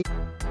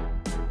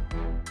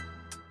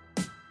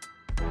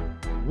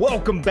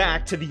Welcome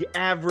back to the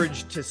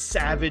Average to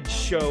Savage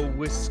Show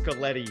with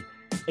Scaletti,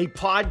 a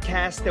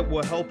podcast that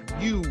will help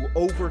you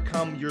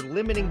overcome your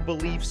limiting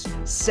beliefs,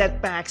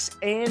 setbacks,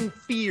 and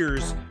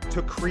fears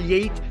to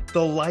create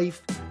the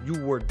life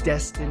you were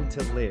destined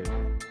to live.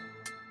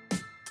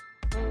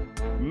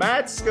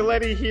 Matt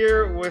Scaletti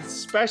here with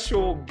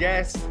special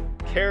guest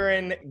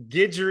Karyn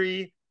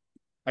Guidry.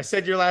 I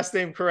said your last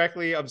name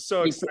correctly. I'm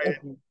so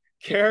excited.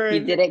 Karyn,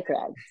 you did it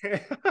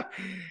correct.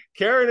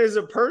 Karyn is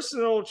a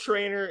personal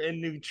trainer and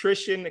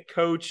nutrition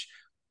coach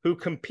who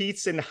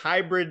competes in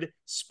hybrid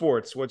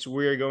sports, which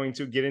we're going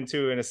to get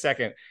into in a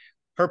second.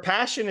 Her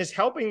passion is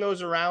helping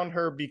those around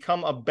her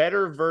become a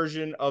better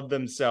version of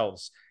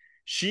themselves.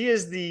 She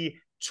is the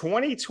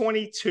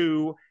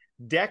 2022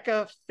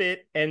 Deca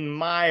Fit and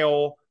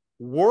Mile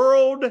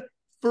World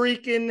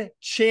freaking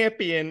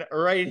champion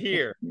right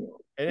here.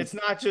 And it's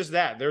not just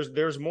that.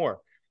 There's more.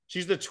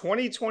 She's the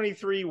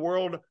 2023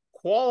 World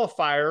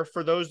qualifier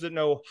for those that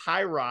know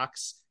High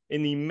Rocks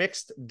in the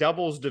mixed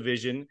doubles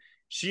division.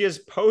 She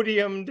has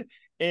podiumed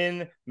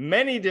in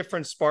many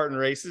different Spartan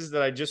races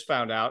that I just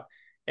found out,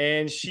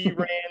 and she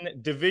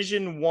ran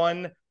Division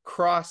I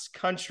cross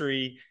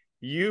country.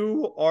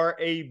 You are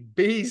a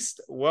beast.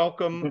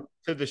 Welcome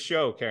to the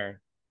show, Karyn.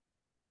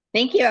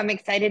 Thank you. I'm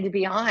excited to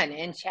be on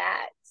and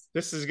chat.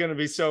 This is going to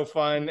be so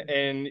fun,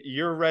 and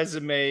your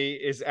resume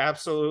is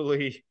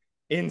absolutely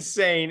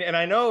insane. And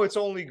I know it's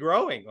only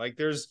growing. Like,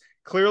 there's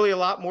clearly a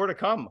lot more to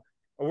come.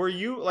 Were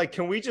you like,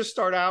 can we just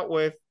start out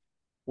with,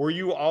 were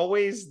you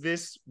always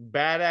this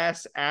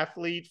badass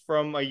athlete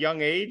from a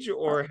young age,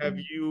 or have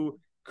you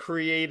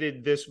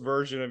created this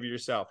version of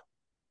yourself?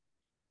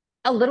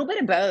 A little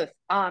bit of both.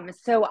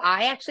 So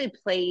I actually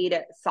played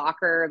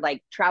soccer,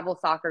 like travel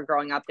soccer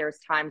growing up. There's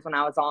times when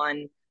I was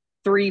on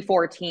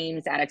 3-4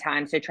 teams at a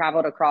time. So I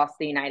traveled across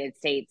the United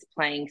States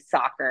playing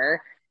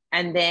soccer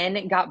and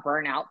then got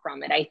burnt out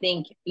from it. I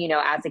think,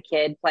 as a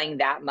kid playing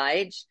that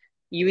much,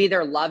 you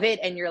either love it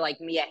and you're like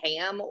Mia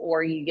Hamm,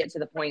 or you get to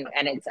the point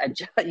and it's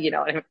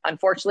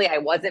unfortunately I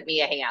wasn't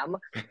Mia Hamm,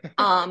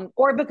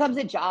 or it becomes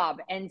a job.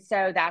 And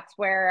so that's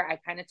where I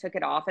kind of took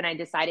it off and I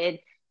decided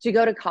to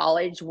go to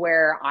college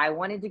where I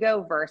wanted to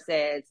go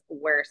versus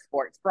where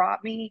sports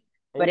brought me.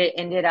 But it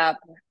ended up,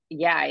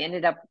 I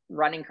ended up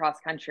running cross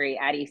country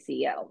at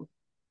ECU.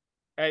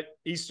 At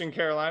Eastern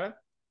Carolina?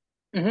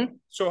 Mm-hmm.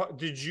 So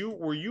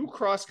were you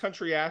cross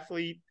country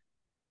athlete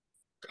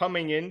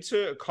coming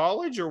into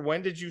college, or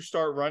when did you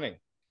start running?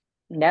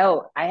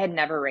 No, I had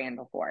never ran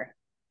before.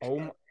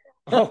 Oh,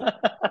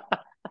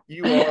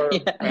 you are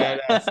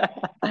badass.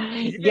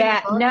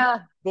 No.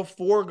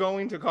 Before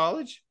going to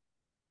college?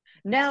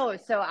 No,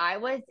 so I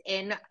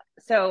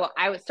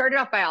started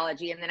off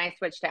biology and then I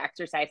switched to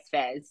exercise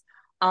phys.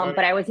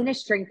 But I was in a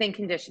strength and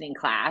conditioning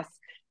class.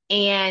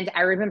 And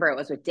I remember it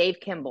was with Dave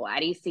Kimball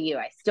at ECU.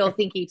 I still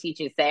think he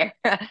teaches there.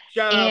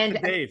 Shout out to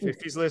Dave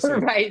if he's listening.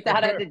 Right,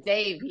 shout out to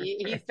Dave.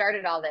 He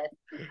started all this.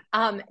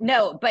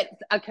 No, but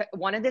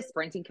one of the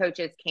sprinting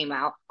coaches came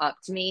up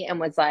to me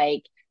and was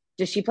like,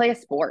 "Does she play a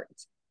sport?"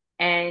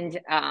 And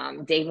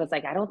Dave was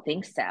like, "I don't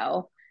think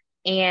so."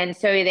 And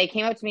so they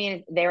came up to me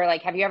and they were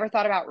like, "Have you ever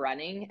thought about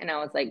running?" And I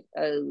was like,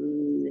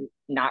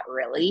 "Not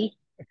really."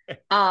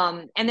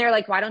 And they're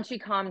like, "Why don't you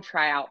come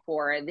try out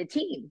for the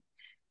team?"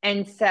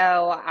 And so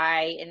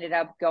I ended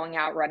up going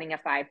out running a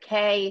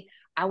 5K.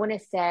 I want to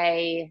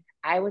say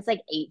I was like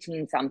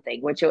 18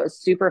 something, which it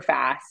was super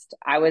fast.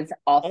 I was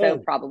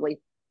also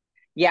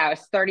I was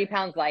 30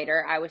 pounds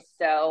lighter. I was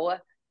so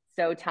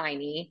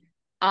tiny.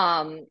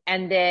 And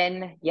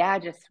then,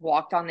 just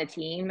walked on the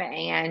team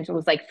and it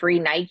was like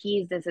free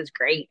Nikes. This is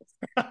great.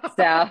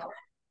 So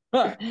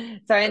I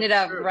ended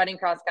up running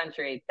cross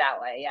country that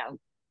way. Yeah.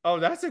 Oh,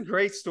 that's a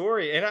great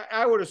story. And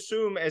I would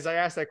assume, as I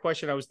asked that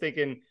question, I was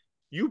thinking,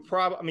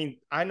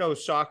 I know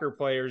soccer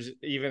players,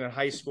 even in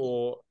high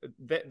school,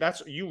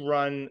 you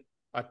run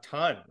a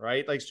ton,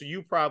 right? Like, so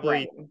you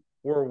probably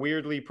were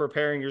weirdly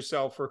preparing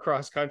yourself for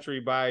cross country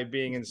by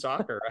being in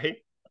soccer, right?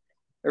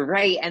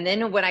 Right. And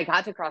then when I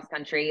got to cross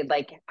country,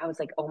 I was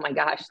like, oh my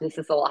gosh, this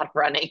is a lot of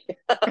running.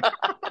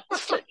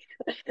 So,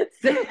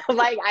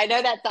 I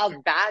know that sounds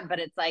bad, but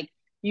it's like,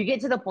 you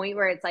get to the point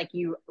where it's like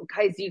you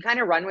kind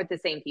of run with the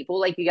same people.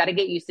 Like, you got to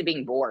get used to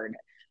being bored.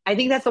 I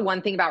think that's the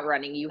one thing about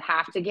running. You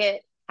have to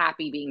get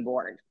happy being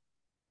bored.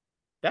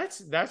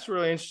 That's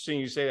really interesting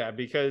you say that,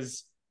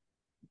 because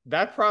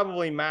that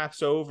probably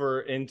maps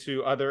over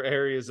into other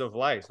areas of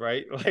life,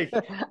 right? Like,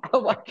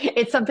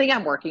 it's something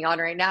I'm working on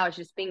right now. It's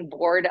just being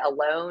bored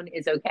alone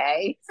is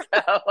okay.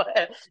 So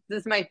this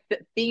is my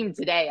theme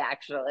today,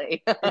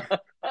 actually. Are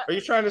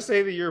you trying to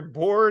say that you're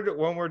bored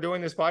when we're doing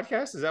this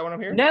podcast? Is that what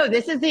I'm hearing? No,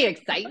 this is the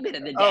excitement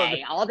of the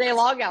day. All day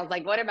long, I was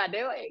like, what am I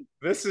doing?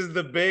 This is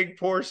the big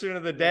portion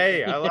of the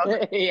day. I love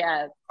it.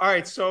 Yes. All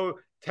right. So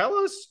tell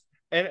us,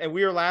 and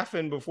we were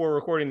laughing before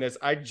recording this,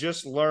 I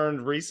just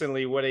learned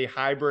recently what a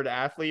hybrid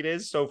athlete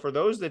is. So for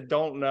those that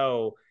don't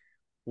know,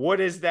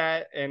 what is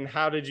that and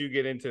how did you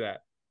get into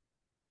that?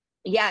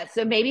 Yeah,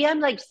 so maybe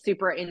I'm like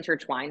super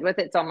intertwined with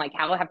it. So I'm like,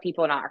 how have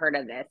people not heard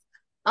of this?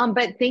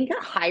 But think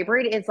a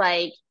hybrid is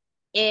like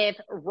if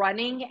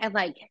running and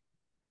like,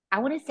 I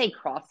want to say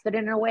CrossFit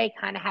in a way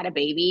kind of had a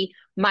baby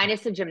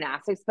minus the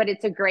gymnastics, but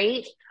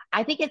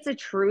I think it's a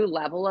true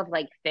level of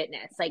like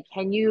fitness. Like,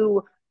 can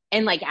you,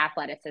 and like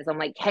athleticism,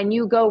 like, can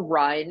you go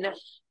run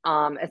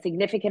a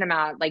significant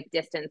amount, like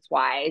distance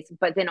wise,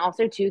 but then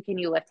also too, can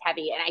you lift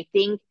heavy? And I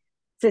think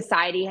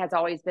society has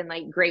always been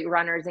like great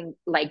runners and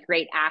like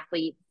great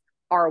athletes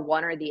are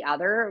one or the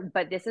other,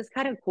 but this is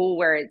kind of cool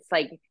where it's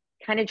like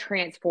kind of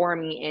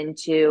transforming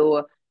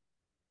into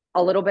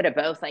a little bit of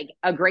both. Like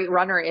a great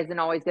runner isn't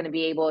always going to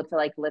be able to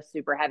like lift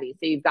super heavy.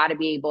 So you've got to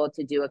be able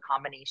to do a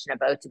combination of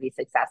both to be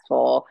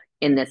successful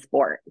in this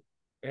sport.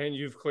 And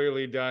you've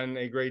clearly done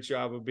a great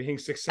job of being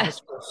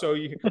successful.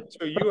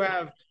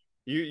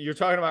 You're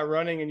talking about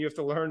running and you have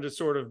to learn to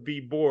sort of be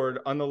bored.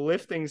 On the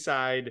lifting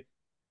side,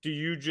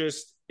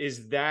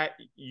 is that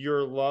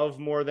your love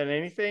more than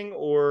anything?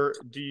 Or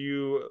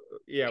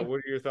what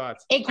are your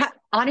thoughts?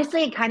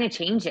 Honestly, it kind of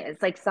changes.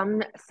 Like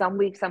some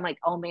weeks I'm like,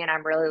 oh man,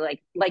 I'm really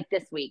like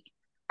this week,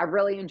 I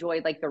really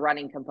enjoyed like the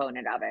running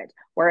component of it.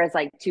 Whereas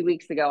like 2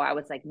 weeks ago, I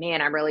was like, man,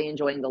 I'm really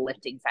enjoying the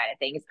lifting side of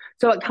things.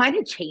 So it kind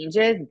of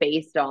changes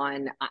based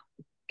on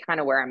kind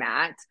of where I'm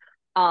at.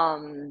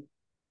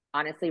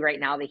 Honestly, right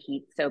now the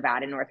heat's so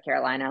bad in North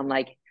Carolina. I'm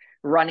like,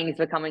 running is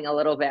becoming a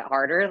little bit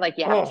harder. Like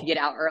you have to get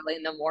out early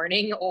in the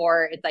morning,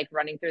 or it's like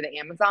running through the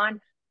Amazon.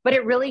 But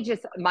it really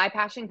just, my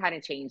passion kind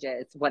of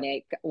changes when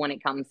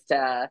it comes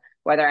to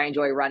whether I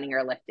enjoy running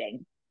or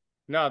lifting.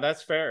 No,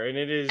 that's fair. And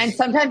it is. And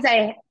sometimes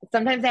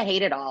I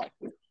hate it all.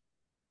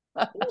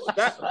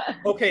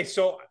 Okay,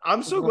 so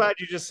I'm so glad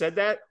you just said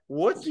that.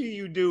 What do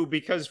you do?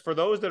 Because for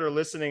those that are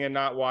listening and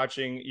not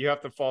watching, you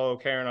have to follow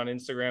Karyn on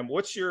Instagram.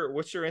 What's your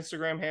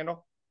Instagram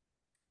handle?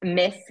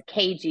 Miss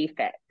KG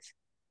Fit.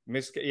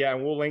 Yeah,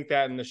 and we'll link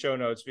that in the show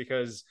notes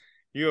because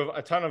you have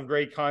a ton of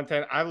great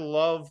content. I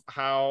love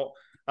how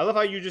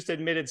you just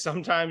admitted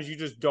sometimes you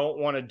just don't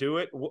want to do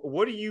it.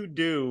 What do you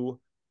do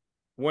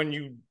when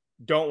you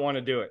don't want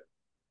to do it?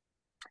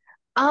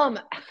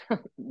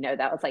 No,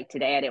 that was like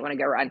today. I didn't want to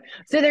go run.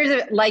 So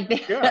there's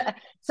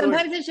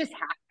sometimes it's just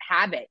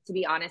habit, to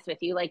be honest with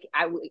you. Like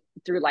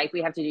through life,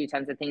 we have to do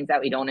tons of things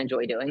that we don't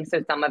enjoy doing.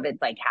 So some of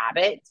it's like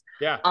habit.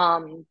 Yeah.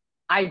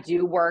 I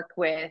do work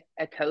with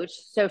a coach.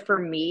 So for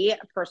me,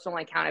 personal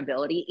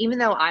accountability, even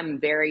though I'm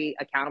very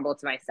accountable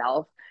to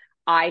myself,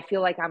 I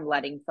feel like I'm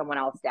letting someone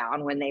else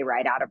down when they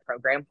write out a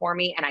program for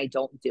me and I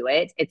don't do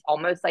it. It's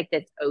almost like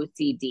this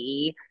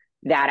OCD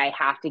that I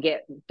have to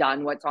get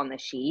done what's on the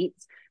sheet.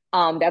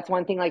 That's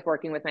one thing, like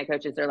working with my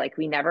coaches, they're like,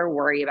 we never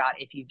worry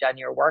about if you've done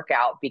your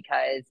workout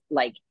because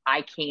like,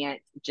 I can't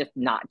just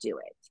not do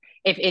it.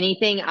 If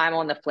anything, I'm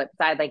on the flip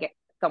side. Like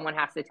someone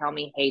has to tell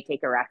me, hey,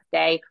 take a rest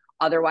day.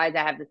 Otherwise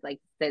I have this like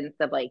sense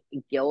of like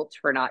guilt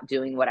for not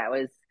doing what I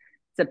was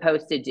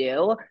supposed to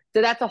do.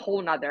 So that's a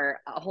whole nother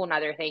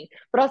thing.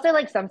 But also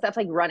like some stuff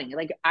like running,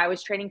 like I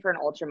was training for an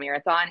ultra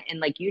marathon and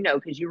like,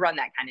 cause you run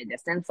that kind of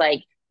distance,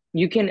 like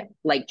you can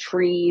like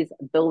trees,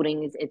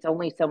 buildings, it's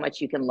only so much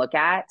you can look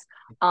at.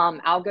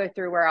 I'll go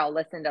through where I'll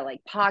listen to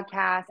like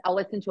podcasts, I'll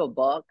listen to a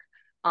book.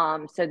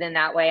 So then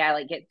that way I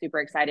like get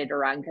super excited to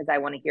run because I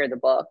want to hear the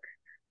book.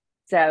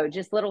 So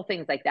just little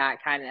things like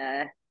that kind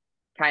of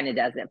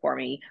does it for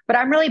me. But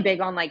I'm really big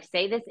on like,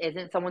 say this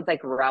isn't someone's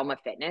like realm of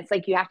fitness.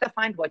 Like you have to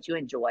find what you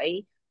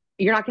enjoy.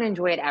 You're not going to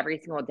enjoy it every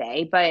single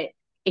day, but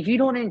if you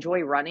don't enjoy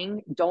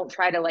running, don't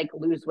try to like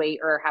lose weight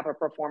or have a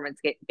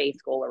performance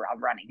based goal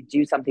around running.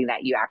 Do something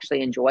that you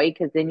actually enjoy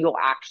because then you'll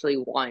actually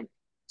want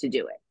to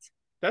do it.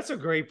 That's a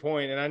great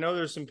point. And I know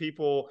there's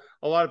a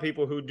lot of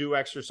people who do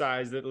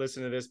exercise that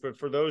listen to this, but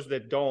for those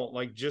that don't,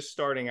 like just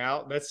starting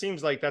out, that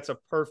seems like that's a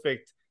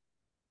perfect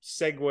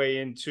segue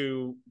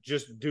into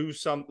just do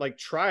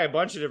try a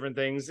bunch of different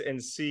things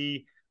and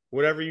see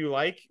whatever you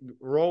like,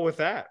 roll with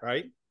that.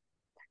 Right.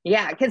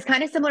 Yeah. Cause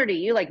kind of similar to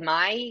you, like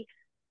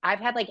I've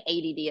had like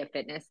ADD of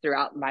fitness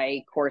throughout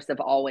my course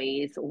of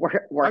always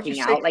working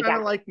out. Like kind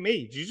of like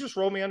me. Did you just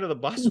roll me under the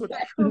bus with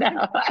that?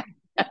 No.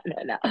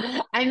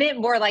 I meant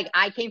more like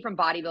I came from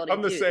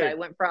bodybuilding too. So I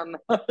went from,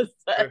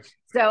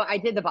 so I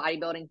did the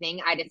bodybuilding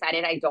thing. I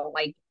decided I don't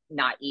like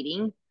not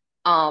eating.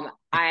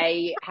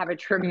 I have a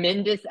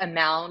tremendous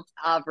amount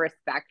of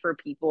respect for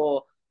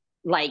people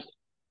like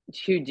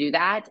to do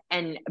that.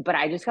 But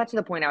I just got to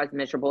the point I was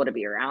miserable to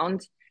be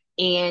around.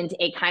 And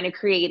it kind of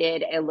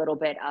created a little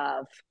bit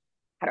of,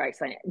 how do I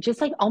explain it?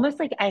 Just like almost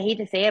like, I hate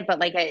to say it, but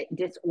like a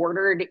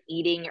disordered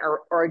eating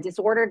or a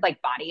disordered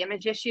like body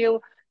image issue.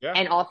 Yeah.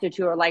 And also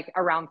to like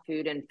around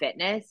food and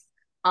fitness.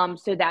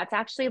 So that's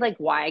actually like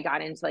why I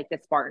got into like the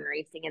Spartan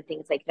racing and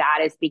things like that,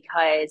 is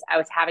because I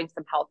was having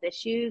some health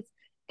issues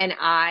and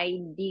I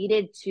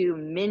needed to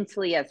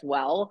mentally as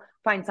well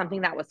find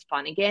something that was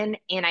fun again.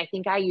 And I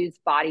think I used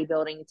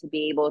bodybuilding to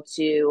be able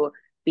to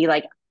be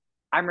like,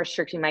 I'm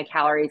restricting my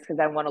calories because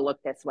I want to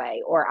look this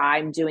way, or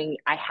I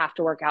have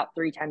to work out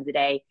 3 times a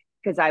day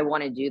because I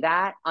want to do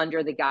that,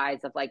 under the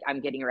guise of like,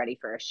 I'm getting ready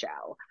for a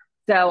show.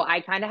 So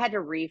I kind of had to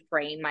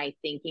reframe my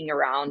thinking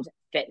around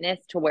fitness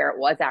to where it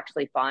was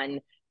actually fun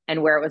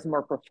and where it was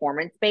more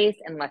performance based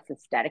and less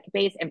aesthetic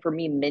based. And for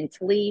me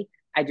mentally,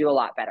 I do a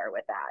lot better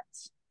with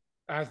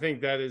that. I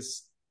think that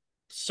is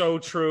so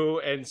true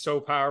and so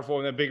powerful.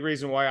 And a big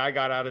reason why I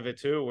got out of it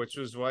too, which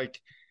was like,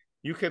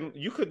 you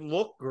could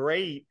look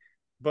great,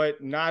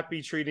 but not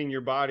be treating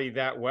your body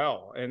that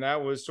well. And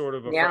that was sort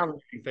of a Yeah.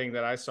 frustrating thing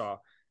that I saw.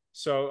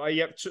 So,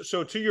 yeah.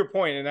 So to your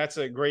point, and that's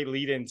a great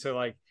lead into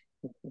like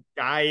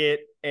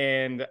diet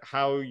and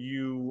how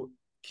you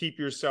keep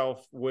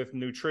yourself with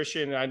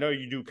nutrition. I know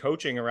you do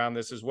coaching around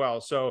this as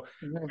well. So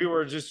we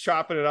were just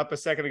chopping it up a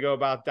second ago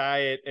about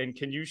diet. And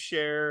can you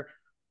share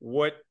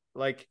what,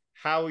 like,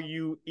 how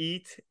you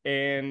eat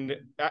and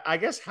I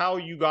guess how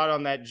you got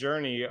on that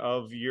journey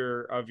of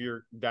your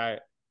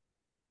diet?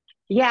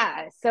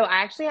 Yeah. So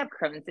I actually have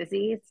Crohn's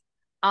disease.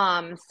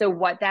 So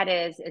what that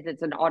is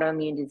it's an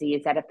autoimmune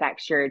disease that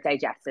affects your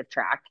digestive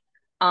tract.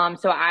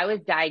 So I was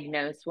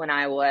diagnosed when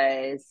I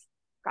was,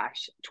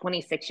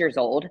 26 years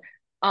old.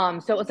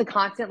 So it was a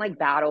constant like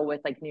battle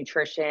with like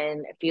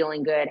nutrition,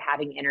 feeling good,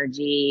 having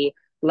energy,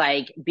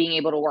 like being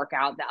able to work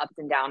out, the ups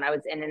and downs. I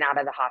was in and out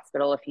of the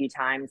hospital a few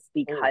times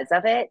because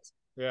of it.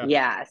 Yeah.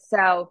 Yeah.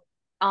 So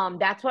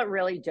that's what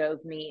really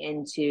dove me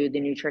into the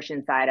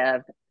nutrition side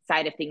of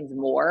things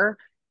more.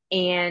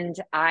 And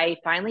I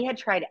finally had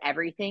tried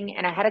everything.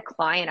 And I had a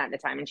client at the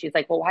time, and she's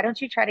like, well, why don't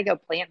you try to go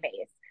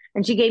plant-based?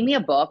 And she gave me a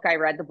book. I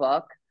read the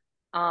book.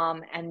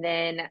 And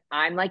then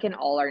I'm like an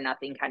all or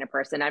nothing kind of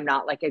person. I'm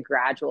not like a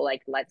gradual,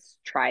 like, let's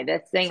try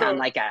this thing. I'm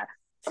like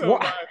so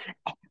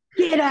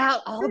get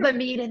out all the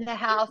meat in the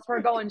house.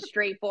 We're going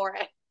straight for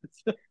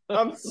it.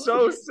 I'm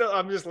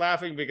I'm just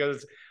laughing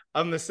because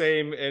I'm the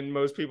same, and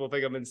most people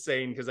think I'm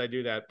insane because I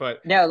do that.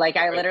 But no, like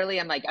I literally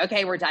am like,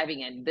 okay, we're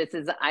diving in.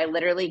 I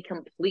literally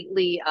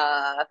completely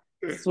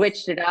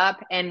switched it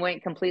up and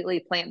went completely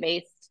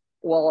plant-based,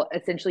 well,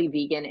 essentially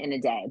vegan in a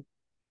day.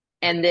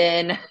 And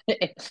then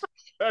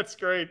that's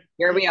great.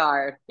 Here we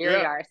are. We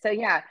are. So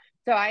yeah,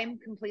 so I'm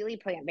completely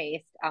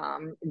plant-based,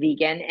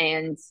 vegan,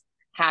 and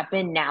have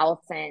been now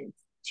since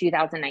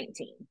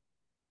 2019.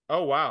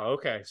 Oh wow.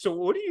 Okay. So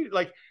what do you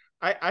like?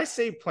 I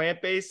say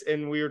plant-based,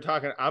 and we were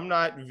talking, I'm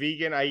not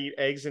vegan. I eat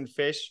eggs and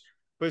fish.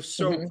 But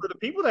so for the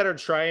people that are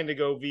trying to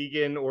go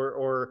vegan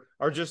or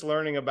are just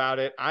learning about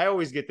it, I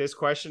always get this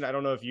question. I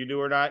don't know if you do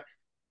or not.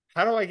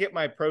 How do I get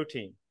my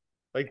protein?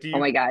 Like, do you? Oh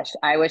my gosh,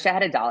 I wish I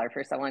had $1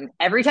 for someone.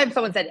 Every time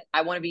someone said,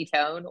 I want to be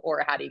toned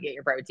or how do you get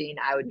your protein,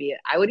 I would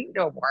eat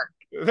no work.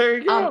 There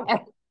you go.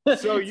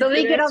 So you let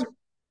me get answer.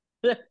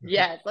 on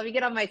yes, let me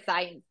get on my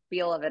science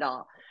feel of it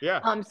all.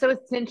 Yeah. So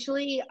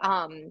essentially,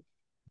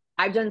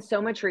 I've done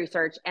so much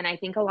research, and I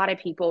think a lot of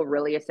people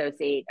really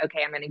associate,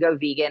 okay, I'm going to go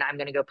vegan, I'm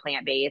going to go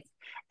plant-based,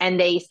 and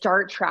they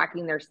start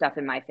tracking their stuff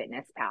in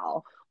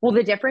MyFitnessPal. Well,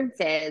 the difference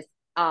is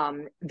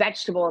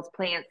vegetables,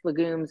 plants,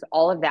 legumes,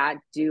 all of that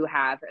do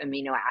have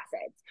amino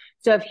acids.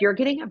 So if you're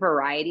getting a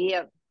variety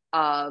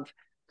of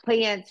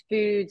plants,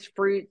 foods,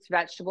 fruits,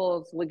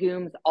 vegetables,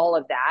 legumes, all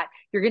of that,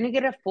 you're going to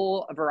get a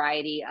full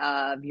variety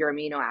of your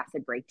amino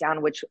acid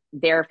breakdown, which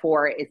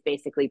therefore is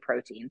basically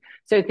protein.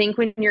 So think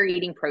when you're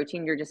eating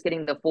protein, you're just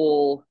getting the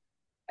full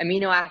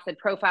amino acid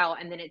profile,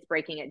 and then it's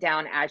breaking it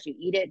down as you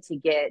eat it to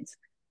get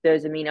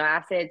those amino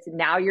acids.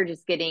 Now you're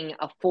just getting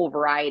a full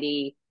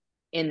variety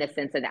in the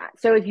sense of that.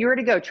 So if you were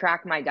to go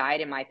track my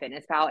diet in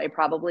MyFitnessPal, it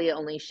probably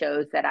only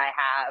shows that I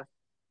have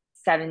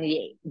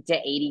 70 to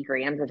 80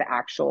 grams of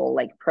actual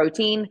like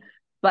protein.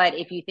 But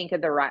if you think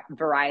of the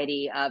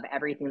variety of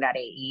everything that I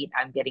eat,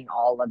 I'm getting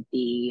all of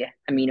the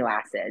amino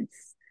acids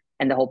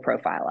and the whole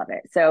profile of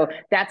it. So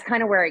that's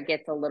kind of where it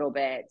gets a little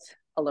bit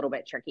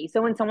tricky.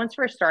 So when someone's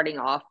first starting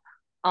off,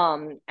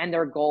 and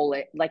their goal,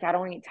 like, I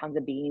don't eat tons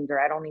of beans, or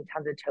I don't eat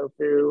tons of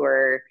tofu,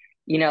 or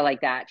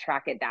like that,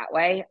 track it that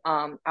way.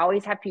 I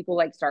always have people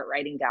like start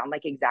writing down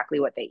like exactly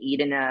what they eat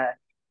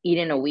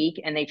in a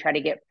week, and they try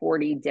to get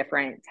 40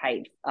 different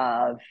types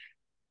of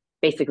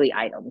basically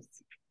items.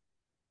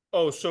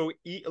 Oh, so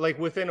like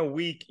within a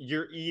week,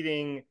 you're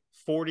eating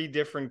 40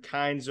 different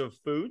kinds of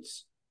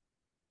foods?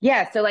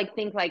 Yeah. So like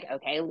think like,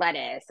 okay,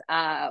 lettuce.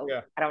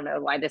 Yeah. I don't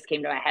know why this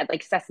came to my head,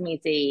 like sesame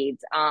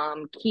seeds,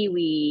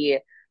 kiwi,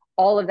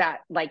 all of that,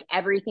 like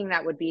everything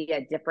that would be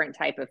a different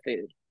type of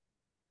food.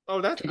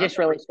 Oh, to just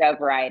really show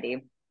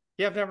variety.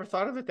 Yeah, I've never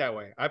thought of it that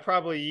way. I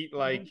probably eat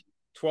like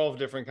 12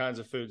 different kinds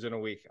of foods in a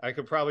week. I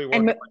could probably work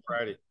on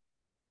variety.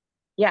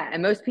 Yeah,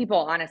 and most people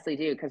honestly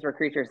do, because we're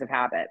creatures of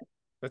habit.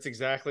 That's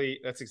exactly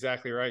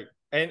right.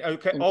 And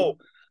okay, oh,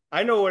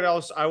 I know what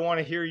else I want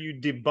to hear you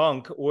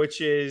debunk,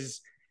 which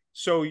is,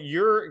 so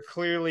you're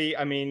clearly,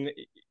 I mean,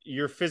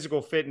 your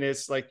physical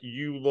fitness, like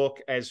you look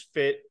as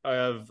fit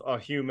of a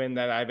human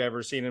that I've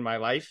ever seen in my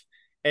life,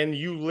 and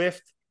you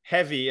lift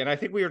heavy. And I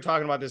think we were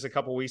talking about this a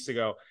couple of weeks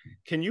ago.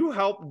 Can you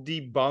help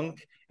debunk?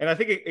 And I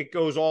think it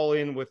goes all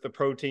in with the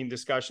protein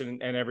discussion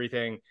and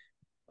everything.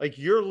 Like,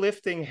 you're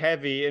lifting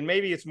heavy, and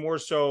maybe it's more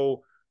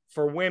so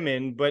for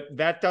women, but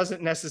that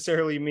doesn't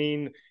necessarily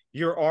mean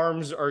your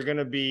arms are going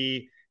to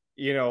be,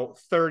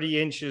 30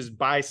 inches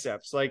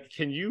biceps. Like,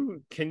 can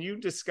you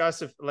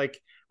discuss if, like,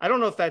 I don't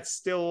know if that's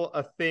still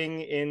a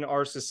thing in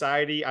our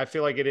society. I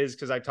feel like it is,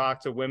 because I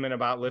talk to women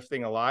about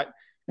lifting a lot.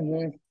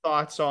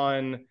 Thoughts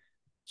on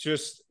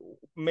just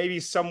maybe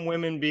some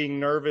women being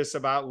nervous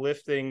about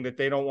lifting, that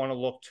they don't want to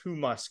look too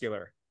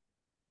muscular?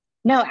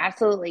 No,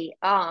 absolutely.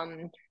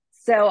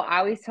 So I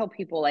always tell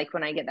people, like,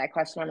 when I get that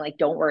question, I'm like,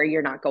 don't worry,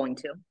 you're not going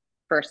to,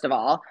 first of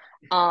all.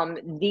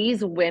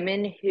 These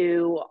women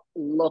who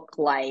look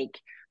like,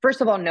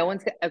 first of all, no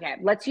one's okay,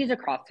 let's use a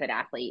CrossFit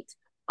athlete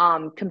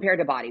compared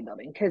to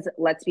bodybuilding, because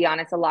let's be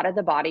honest, a lot of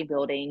the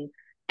bodybuilding,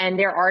 and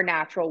there are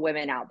natural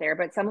women out there,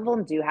 but some of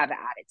them do have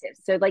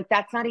additives. So like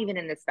that's not even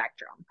in the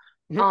spectrum.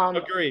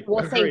 Agreed.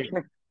 We'll say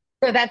Agreed.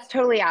 so that's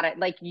totally out of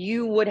like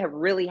you would have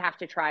really have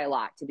to try a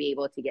lot to be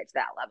able to get to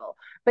that level.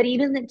 But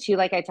even the two,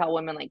 like I tell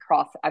women like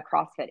a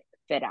CrossFit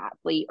fit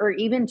athlete, or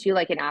even to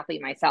like an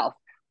athlete myself.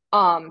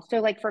 So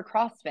like for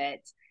CrossFit,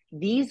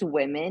 these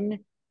women,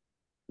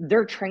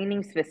 they're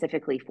training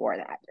specifically for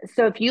that.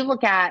 So if you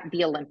look at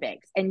the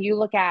Olympics and you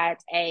look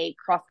at a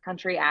cross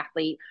country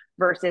athlete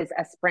versus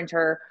a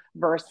sprinter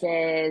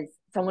versus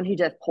someone who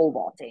does pole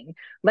vaulting,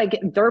 like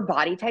their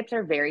body types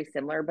are very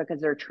similar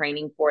because they're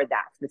training for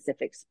that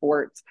specific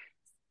sport,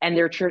 and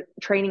they're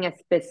training a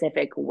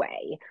specific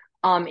way.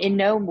 In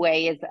no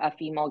way is a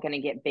female going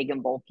to get big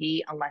and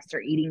bulky unless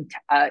they're eating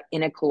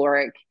in a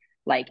caloric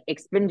like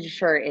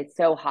expenditure is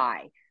so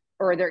high,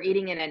 or they're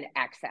eating in an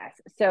excess.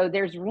 So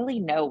there's really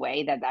no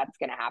way that that's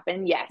going to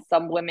happen. Yes,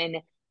 some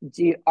women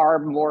are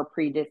more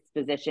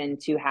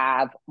predispositioned to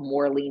have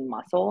more lean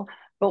muscle.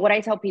 But what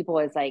I tell people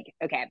is like,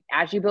 okay,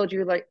 as you build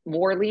your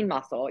more lean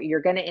muscle,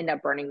 you're going to end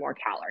up burning more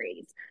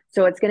calories.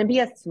 So it's going to be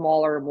a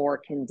smaller, more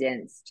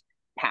condensed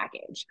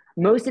package.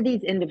 Most of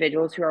these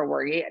individuals who are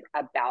worried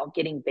about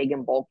getting big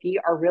and bulky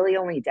are really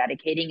only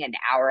dedicating an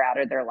hour out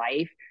of their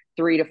life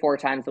 3 to 4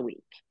 times a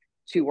week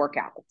to work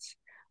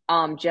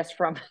out. Just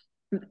from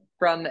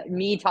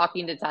me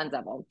talking to tons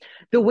of them.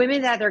 The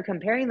women that they're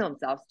comparing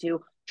themselves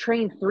to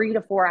train 3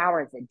 to 4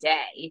 hours a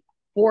day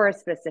for a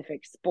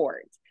specific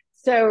sport.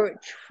 So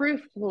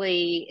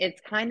truthfully,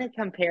 it's kind of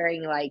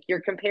comparing, like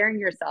you're comparing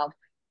yourself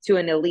to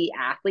an elite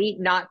athlete,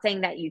 not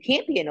saying that you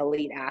can't be an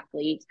elite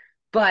athlete,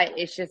 but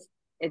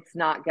it's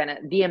not gonna,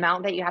 the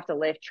amount that you have to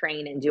lift,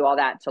 train, and do all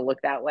that to look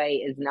that way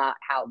is not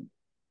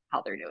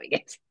how they're doing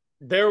it.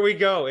 There we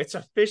go. It's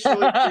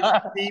officially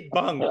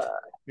debunked.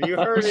 You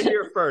heard it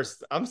here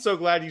first. I'm so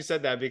glad you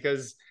said that,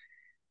 because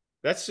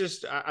that's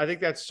just, I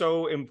think that's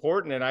so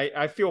important. And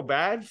I feel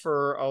bad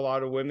for a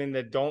lot of women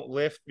that don't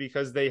lift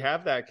because they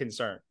have that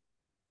concern.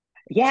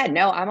 Yeah,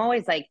 no, I'm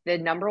always like the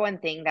number one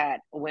thing that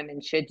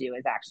women should do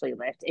is actually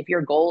lift. If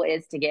your goal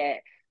is to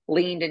get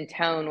leaned and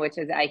toned, which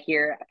is I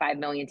hear 5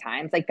 million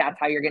times, like that's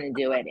how you're going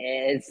to do it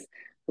is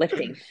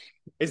lifting.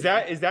 Is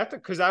that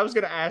because I was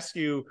going to ask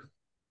you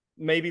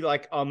maybe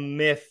like a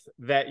myth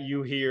that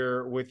you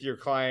hear with your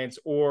clients,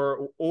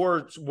 or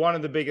one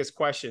of the biggest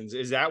questions?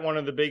 Is that one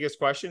of the biggest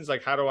questions?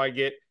 Like, how do I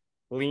get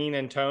lean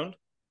and toned?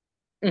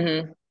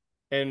 Mm-hmm.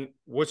 And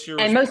what's your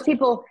And most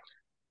people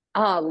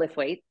lift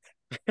weights.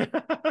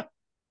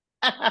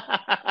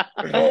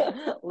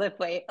 Lift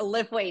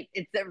weight.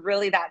 It's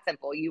really that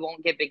simple. You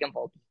won't get big and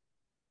bulky.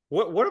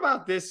 What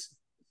about this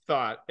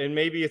thought? And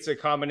maybe it's a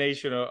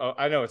combination of,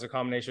 I know it's a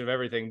combination of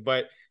everything,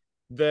 but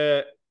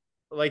the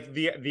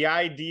the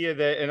idea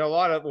that, and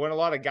when a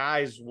lot of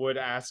guys would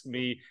ask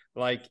me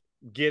like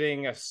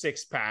getting a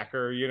 6-pack,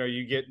 or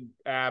you get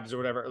abs or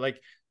whatever,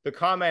 like the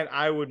comment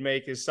I would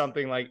make is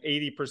something like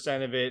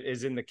 80% of it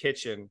is in the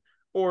kitchen,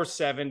 or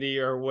 70,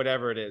 or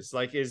whatever it is.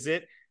 Like, is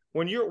it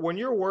when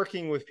you're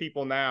working with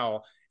people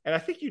now, and I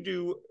think you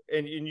do,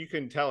 and you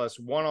can tell us,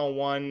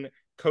 one-on-one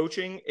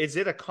coaching, is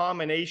it a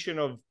combination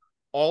of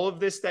all of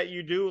this that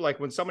you do? Like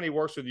when somebody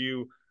works with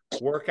you,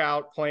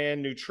 workout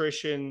plan,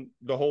 nutrition,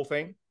 the whole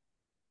thing?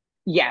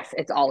 Yes,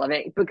 it's all of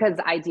it, because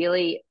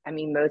ideally, I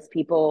mean, most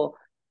people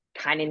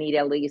kind of need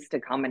at least a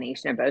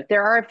combination of both.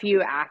 There are a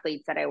few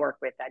athletes that I work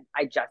with that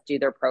I just do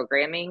their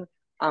programming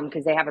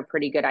because they have a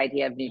pretty good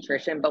idea of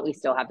nutrition, but we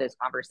still have those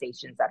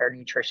conversations that are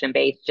nutrition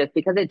based, just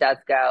because it does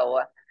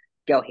go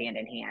hand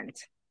in hand.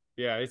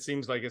 Yeah, it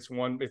seems like it's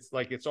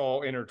like it's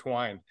all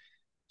intertwined.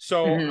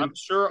 So Mm-hmm. I'm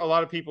sure a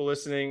lot of people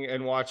listening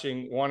and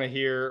watching want to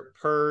hear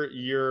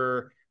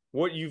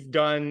what you've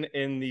done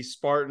in the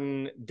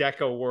Spartan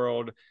Deca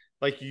world.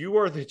 Like, you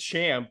are the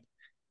champ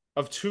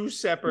of 2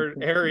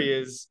 separate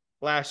areas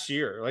last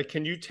year. Like,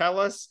 can you tell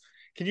us,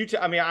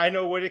 I mean, I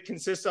know what it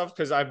consists of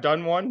because I've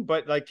done one,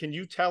 but like, can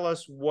you tell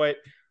us what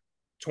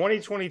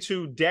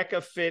 2022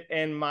 Deca Fit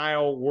and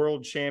Mile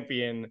World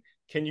Champion,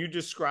 can you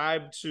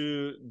describe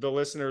to the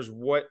listeners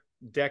what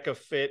Deca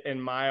Fit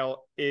and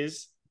Mile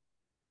is?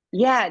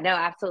 Yeah, no,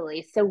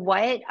 absolutely. So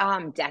what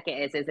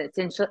DECA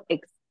is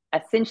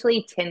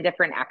essentially 10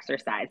 different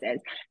exercises.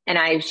 And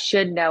I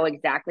should know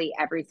exactly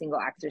every single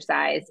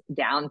exercise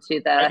down to I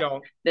the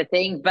don't. the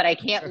thing, but I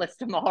can't list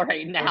them all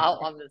right now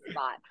on the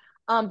spot.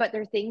 But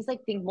they're things like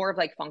think more of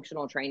like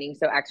functional training.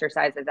 So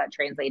exercises that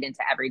translate into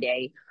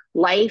everyday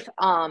life.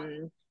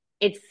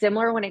 It's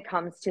similar when it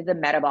comes to the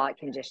metabolic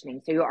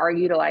conditioning. So you are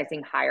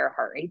utilizing higher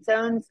heart rate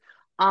zones.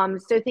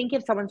 So think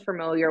if someone's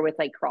familiar with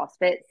like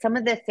CrossFit, some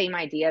of the same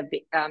idea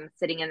of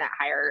sitting in that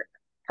higher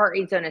heart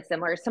rate zone is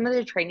similar. Some of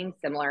the training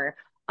similar.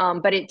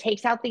 But it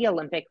takes out the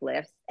Olympic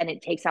lifts and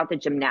it takes out the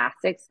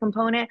gymnastics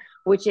component,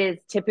 which is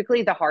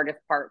typically the hardest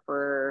part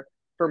for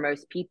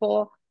most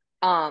people.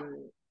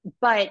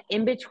 But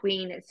in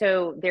between,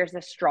 so there's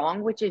a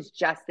strong, which is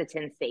just the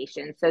 10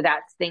 stations. So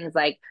that's things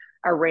like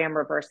a ram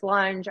reverse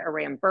lunge, a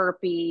ram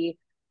burpee,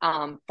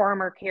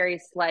 farmer carry,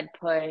 sled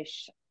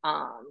push,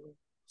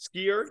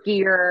 skier,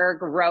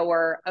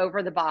 rower,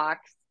 over the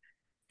box,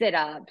 sit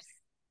ups.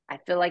 I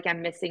feel like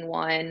I'm missing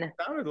one.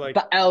 Sounded like,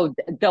 but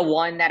the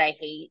one that I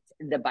hate,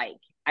 the bike.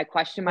 I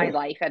question my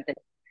life at the.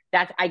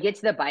 I get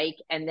to the bike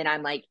and then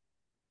I'm like,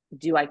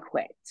 do I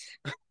quit?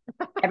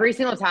 Every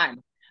single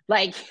time.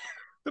 Like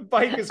the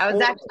bike is I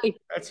was horrible.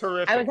 actually That's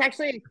horrific. I was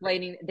actually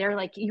explaining. They're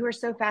like, you were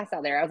so fast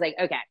out there. I was like,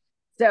 okay.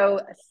 So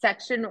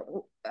section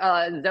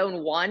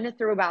zone 1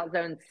 through about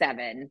zone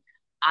 7,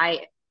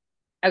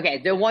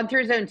 zone 1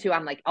 through zone 2,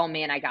 I'm like, oh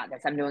man, I got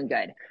this. I'm doing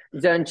good.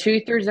 Zone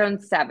 2 through zone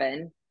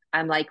 7,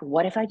 I'm like,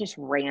 what if I just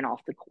ran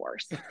off the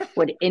course?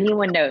 Would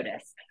anyone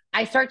notice?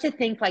 I start to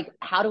think like,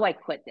 how do I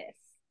quit this?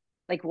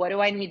 Like, what do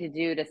I need to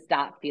do to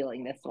stop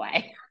feeling this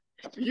way?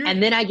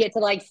 And then I get to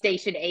like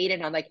station 8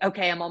 and I'm like,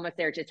 okay, I'm almost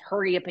there. Just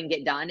hurry up and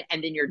get done.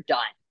 And then you're done.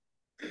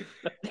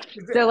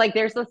 So like,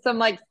 there's some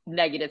like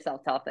negative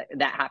self-talk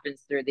that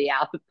happens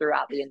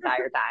throughout the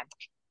entire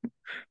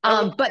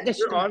time. But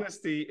your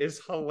honesty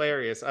is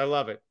hilarious. I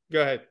love it.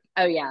 Go ahead.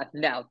 Oh yeah,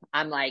 no,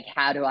 I'm like,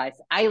 how do I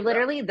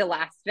literally, the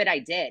last fit I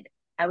did,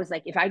 I was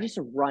like, if I just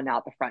run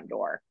out the front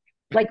door,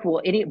 like,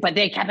 well, but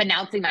they kept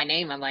announcing my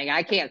name. I'm like,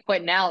 I can't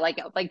quit now. Like,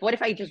 what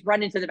if I just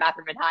run into the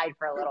bathroom and hide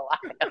for a little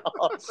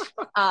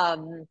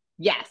while?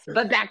 Yes,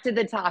 but back to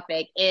the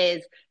topic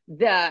is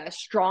the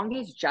strong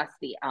is just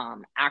the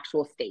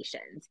actual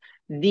stations.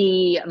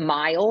 The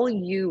mile,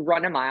 you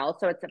run a mile,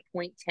 so it's a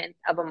 0.10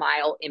 of a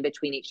mile in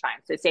between each time.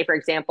 So say, for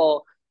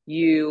example,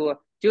 you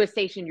do a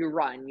station, you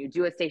run, you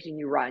do a station,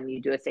 you run, you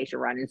do a station,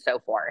 run, and so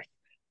forth.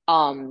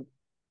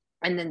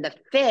 And then the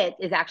fit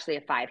is actually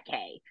a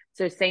 5K.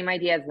 So same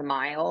idea as the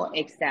mile,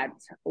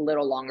 except a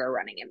little longer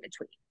running in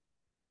between.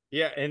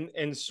 Yeah.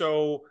 And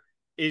so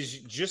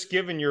is just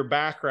given your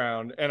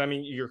background, and I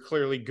mean, you're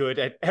clearly good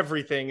at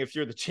everything if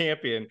you're the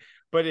champion,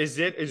 but is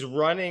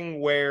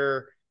running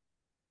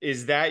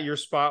is that your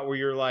spot where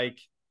you're like,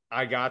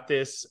 I got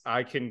this,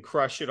 I can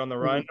crush it on the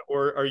run,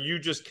 or are you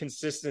just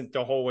consistent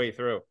the whole way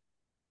through?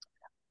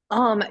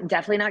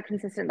 Definitely not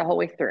consistent the whole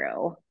way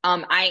through.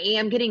 I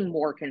am getting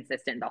more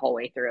consistent the whole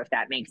way through, if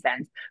that makes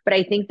sense. But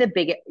I think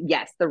the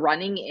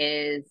running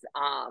is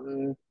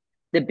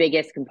the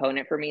biggest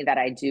component for me that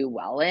I do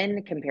well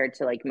in compared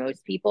to like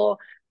most people.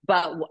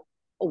 But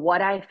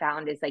what I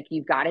found is like,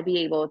 you've got to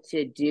be able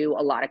to do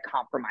a lot of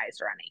compromise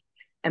running.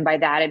 And by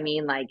that, I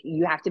mean, like,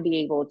 you have to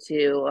be able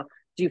to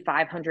do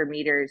 500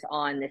 meters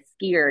on the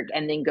skier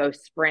and then go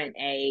sprint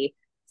a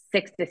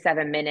 6 to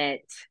 7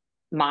 minute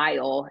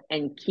mile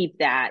and keep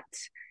that,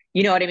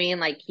 you know what I mean?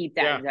 Like, keep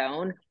that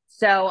zone.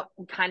 So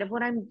kind of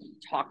when I'm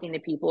talking to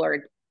people,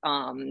 or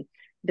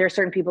there are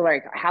certain people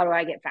like, how do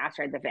I get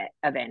faster at the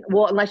event?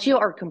 Well, unless you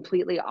are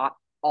completely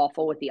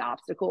awful with the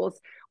obstacles,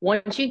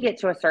 once you get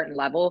to a certain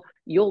level,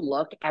 you'll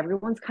look,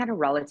 everyone's kind of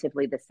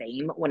relatively the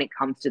same when it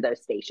comes to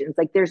those stations.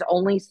 Like, there's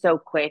only so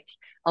quick,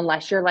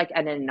 unless you're like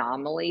an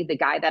anomaly. The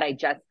guy that I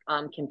just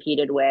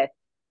competed with,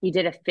 he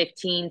did a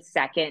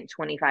 15-second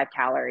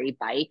 25-calorie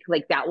bike.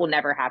 Like, that will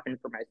never happen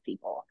for most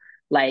people.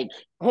 Like,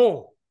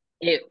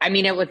 it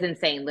was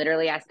insane.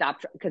 Literally, I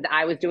stopped because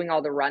I was doing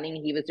all the running.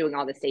 He was doing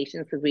all the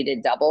stations because we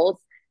did doubles,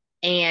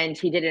 and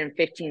he did it in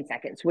 15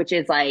 seconds, which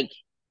is like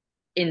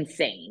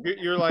insane.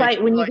 You're like,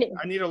 but when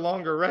I need a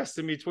longer rest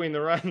in between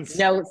the runs.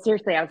 No,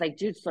 seriously, I was like,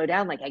 dude, slow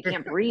down. Like, I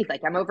can't breathe.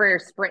 Like, I'm over here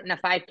sprinting a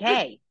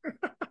 5K.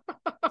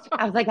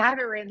 I was like, I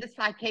haven't ran this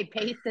 5K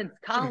pace since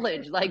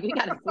college. Like, we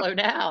got to slow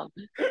down.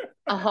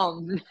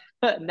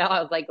 No,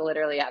 I was like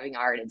literally having a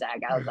heart attack.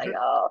 I was like,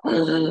 oh,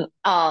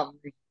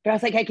 but I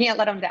was like, I can't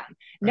let them down.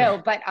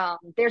 No, but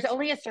there's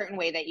only a certain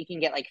way that you can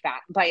get like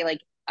fat by like,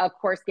 of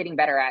course, getting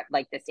better at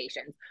like the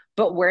stations.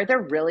 But where the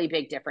really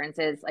big difference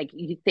is, like,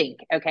 you think,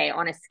 okay,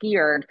 on a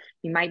skier,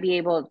 you might be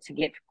able to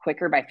get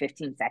quicker by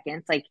 15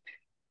 seconds. Like,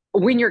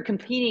 when you're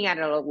competing at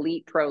an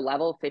elite pro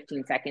level,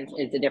 15 seconds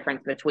is the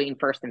difference between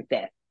first and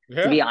fifth.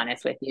 To be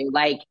honest with you,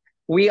 like,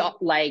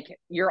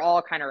 you're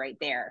all kind of right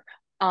there.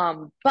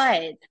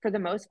 But for the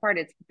most part,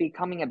 it's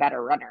becoming a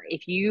better runner.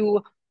 If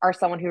you are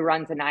someone who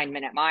runs a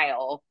 9-minute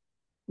mile,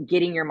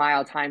 getting your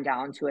mile time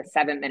down to a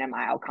 7-minute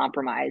mile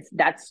compromise,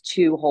 that's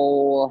two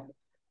whole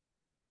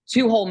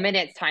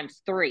minutes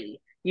times 3.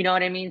 You know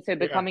what I mean? So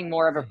becoming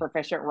more of a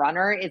proficient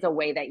runner is a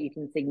way that you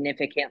can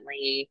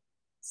significantly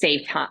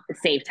save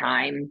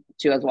time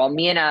too as well.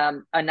 Me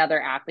and another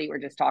athlete were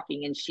just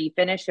talking, and she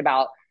finished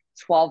about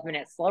 12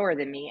 minutes slower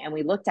than me, and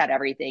we looked at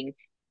everything,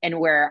 and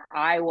where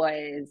I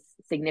was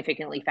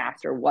significantly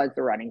faster was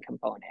the running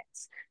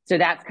components. So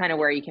that's kind of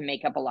where you can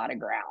make up a lot of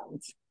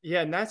ground.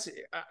 Yeah. And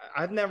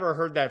I've never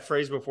heard that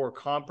phrase before,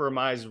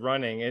 compromise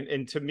running.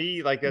 And to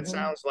me, like, that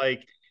sounds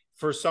like,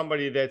 for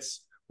somebody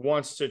that's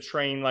wants to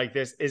train like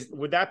this,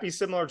 would that be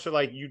similar to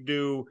like, you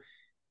do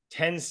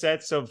 10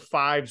 sets of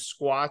 5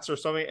 squats or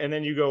something, and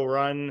then you go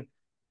run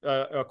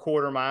a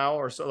quarter mile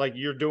or so, like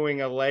you're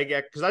doing a leg,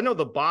 because I know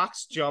the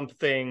box jump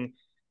thing,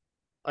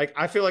 like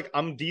I feel like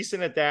I'm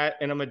decent at that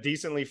and I'm a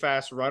decently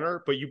fast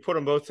runner, but you put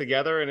them both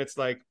together and it's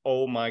like,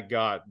 oh my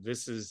God,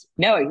 this is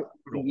No,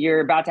 brutal.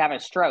 you're about to have a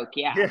stroke.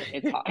 Yeah, Yeah.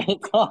 it's hard.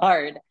 It's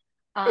hard.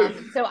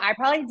 So I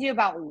probably do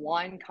about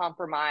one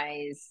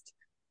compromised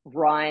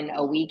run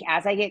a week.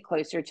 As I get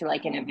closer to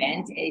like an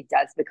event, it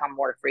does become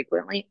more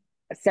frequently.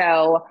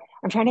 So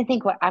I'm trying to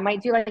think what I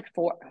might do, like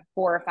four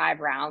or five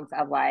rounds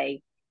of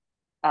like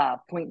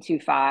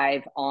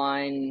 0.25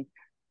 on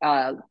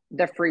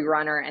the free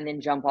runner, and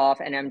then jump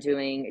off and I'm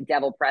doing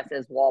devil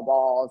presses, wall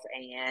balls,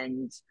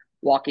 and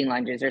walking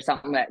lunges or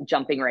something, that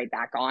jumping right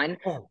back on.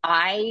 Oh.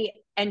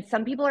 And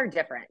some people are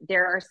different.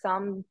 There are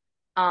some,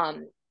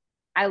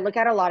 I look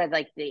at a lot of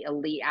like the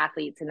elite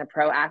athletes and the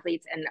pro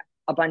athletes, and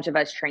a bunch of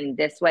us train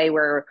this way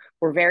where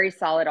we're very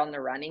solid on the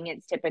running.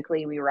 It's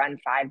typically we run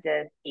 5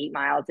 to 8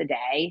 miles a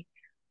day.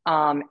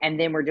 And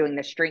then we're doing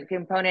the strength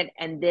component,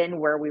 and then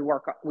where we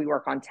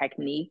work on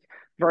technique.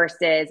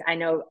 Versus I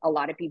know a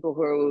lot of people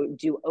who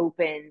do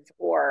opens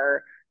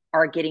or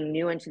are getting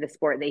new into the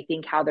sport, they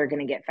think how they're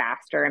going to get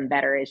faster and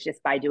better is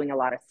just by doing a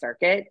lot of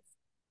circuits.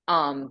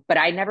 But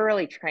I never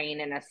really train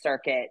in a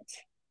circuit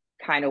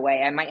kind of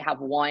way. I might have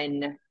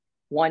one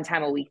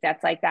time a week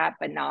that's like that,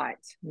 but not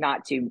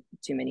too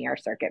many are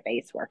circuit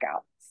based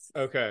workouts.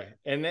 Okay.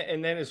 And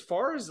then as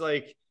far as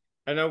like,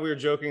 I know we were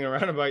joking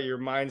around about your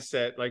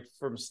mindset, like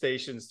from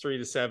stations 3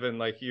 to 7,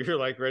 like you're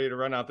like ready to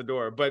run out the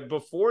door. But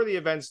before the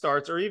event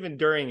starts, or even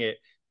during it,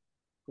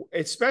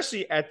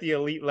 especially at the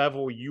elite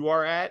level you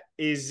are at,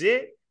 is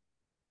it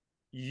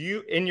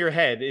you in your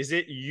head? Is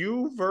it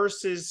you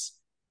versus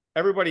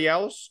everybody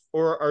else?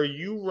 Or are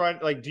you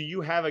like, do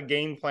you have a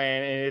game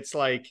plan and it's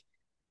like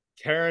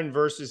Karyn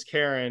versus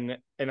Karyn?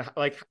 And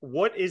like,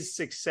 what is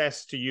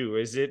success to you?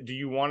 Is it, do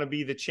you want to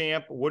be the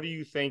champ? What are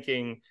you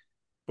thinking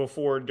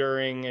before,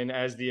 during, and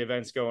as the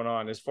event's going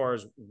on, as far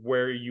as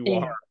where you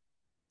are?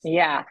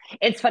 Yeah.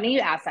 It's funny you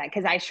ask that,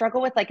 because I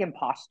struggle with like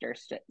imposter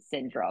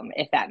syndrome,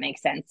 if that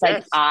makes sense. Like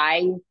Yes.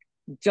 I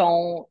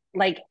don't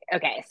like,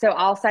 okay, so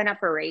I'll sign up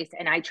for a race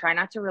and I try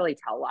not to really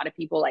tell a lot of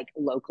people like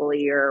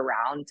locally or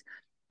around.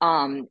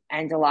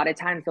 And a lot of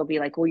times they'll be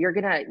like, well, you're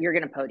gonna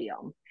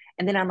podium.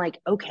 And then I'm like,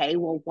 okay,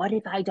 well, what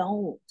if I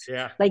don't?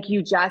 Yeah. Like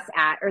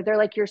or they're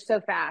like, you're so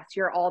fast,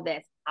 you're all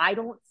this. I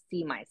don't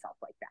see myself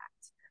like that.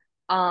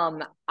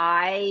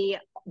 I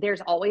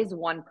There's always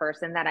one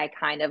person that I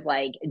kind of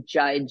like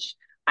judge.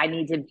 I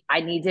need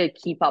to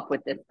keep up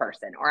with this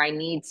person, or I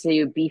need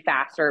to be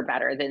faster or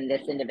better than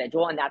this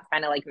individual. And that's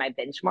kind of like my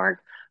benchmark.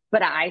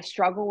 But I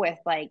struggle with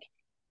like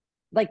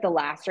the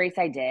last race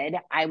I did,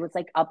 I was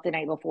like up the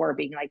night before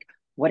being like,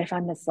 what if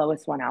I'm the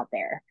slowest one out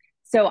there?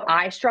 So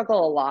I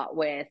struggle a lot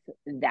with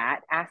that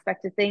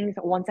aspect of things.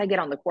 Once I get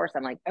on the course,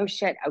 I'm like, oh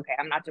shit, okay,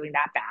 I'm not doing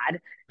that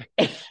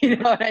bad. You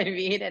know what I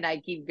mean? And I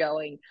keep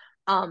going.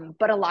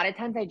 But a lot of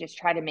times I just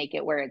try to make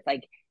it where it's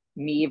like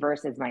me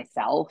versus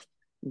myself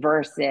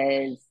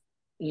versus,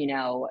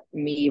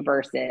 me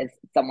versus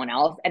someone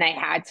else. And I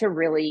had to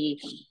really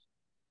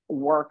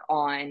work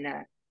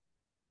on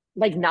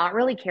like not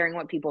really caring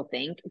what people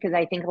think, because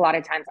I think a lot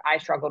of times I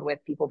struggled with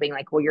people being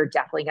like, well, you're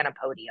definitely going to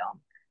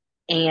podium.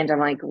 And I'm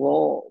like,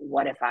 well,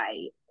 what if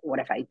I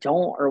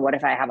don't, or what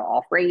if I have an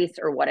off race,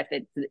 or what if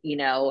it's,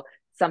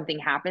 something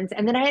happens.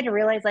 And then I had to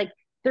realize like,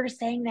 they're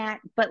saying that,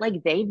 but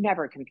like they've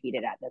never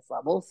competed at this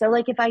level. So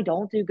like if I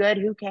don't do good,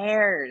 who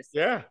cares?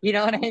 Yeah. You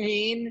know what I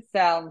mean?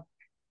 So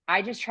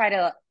I just try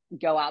to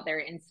go out there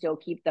and still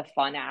keep the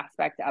fun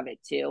aspect of it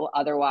too.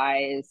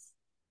 Otherwise,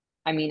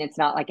 I mean, it's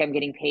not like I'm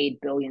getting paid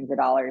billions of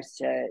dollars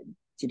to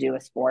do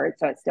a sport,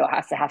 so it still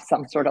has to have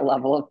some sort of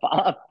level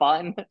of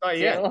fun Not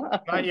yet. too.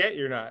 Not yet.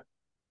 You're not.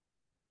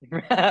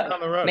 You're on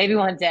the road. Maybe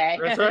one day.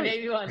 That's right.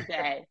 Maybe one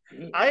day.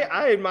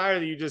 I admire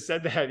that you just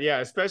said that. Yeah,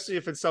 especially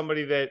if it's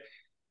somebody that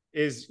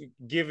is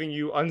giving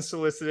you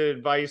unsolicited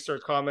advice or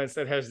comments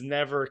that has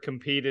never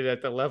competed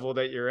at the level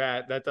that you're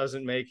at. That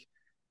doesn't make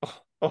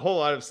a whole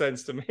lot of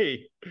sense to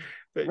me.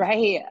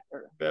 Right.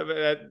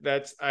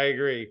 That's I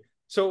agree.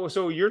 So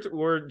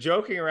we're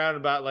joking around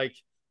about like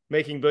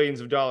making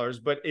billions of dollars,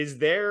 but is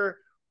there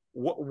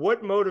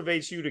what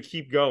motivates you to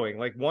keep going?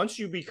 Like once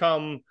you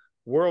become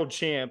world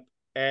champ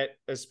at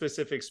a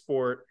specific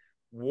sport,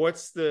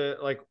 what's the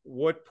like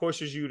what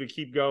pushes you to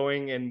keep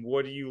going, and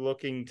what are you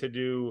looking to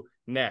do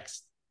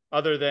next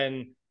other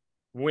than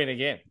win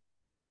again?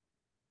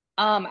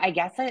 I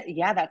guess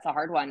yeah, that's a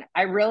hard one.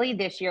 I really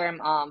this year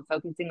am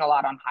focusing a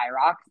lot on high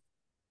rocks.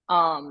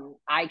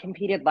 I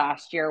competed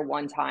last year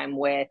one time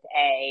with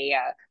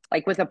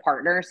with a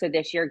partner. So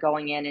this year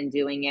going in and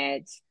doing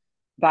it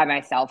by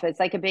myself is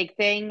like a big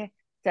thing.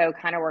 So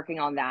kind of working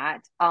on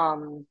that.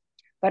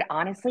 But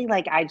honestly,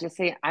 like I just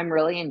say I'm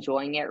really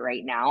enjoying it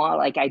right now.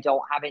 Like I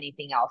don't have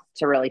anything else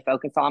to really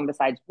focus on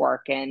besides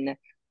work and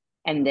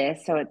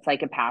this. So it's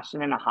like a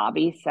passion and a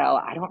hobby. So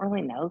I don't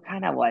really know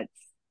kind of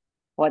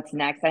what's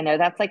next. I know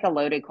that's like a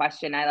loaded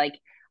question.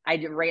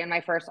 ran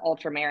my first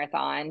ultra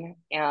marathon.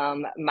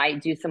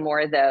 Might do some more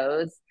of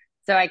those.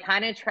 So I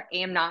kind of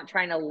am not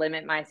trying to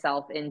limit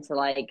myself into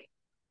like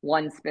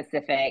one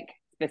specific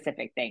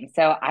thing.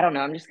 So I don't know.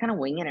 I'm just kind of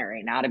winging it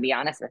right now, to be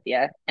honest with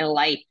you. In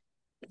life,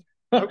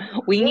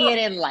 winging it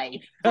in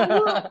life.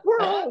 We're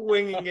all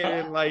winging it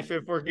in life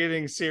if we're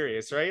getting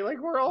serious, right? Like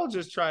we're all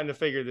just trying to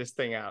figure this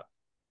thing out.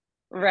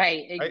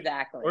 Right, Right?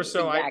 exactly. Or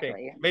so I think.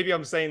 Exactly. Maybe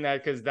I'm saying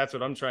that because that's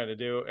what I'm trying to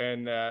do.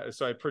 And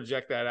so I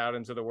project that out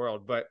into the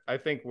world. But I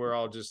think we're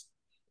all just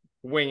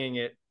winging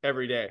it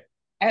every day.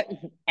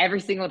 Every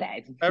single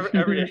day. Every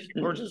day.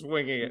 We're just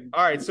winging it.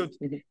 All right. So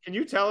can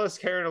you tell us,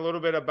 Karyn, a little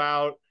bit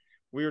about,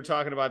 we were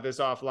talking about this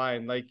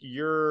offline, like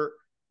your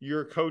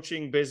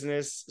coaching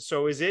business.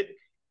 So is it,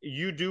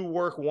 you do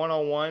work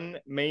one-on-one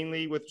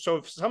mainly with, so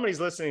if somebody's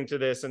listening to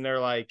this and they're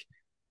like,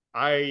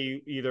 I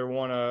either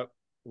want to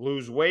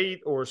lose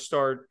weight or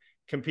start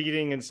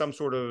competing in some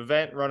sort of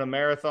event, run a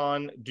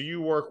marathon, do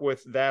you work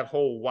with that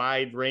whole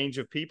wide range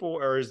of people,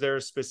 or is there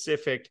a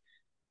specific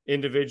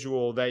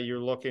individual that you're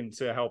looking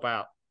to help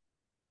out?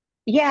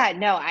 Yeah,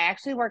 no, I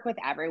actually work with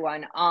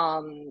everyone.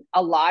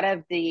 A lot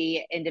of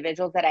the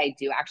individuals that I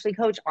do actually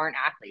coach aren't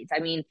athletes. I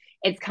mean,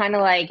 it's kind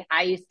of like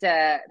I used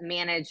to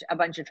manage a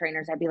bunch of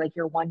trainers. I'd be like,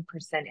 your 1%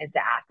 is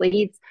the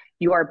athletes,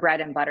 your bread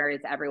and butter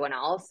is everyone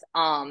else.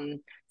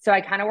 So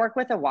I kind of work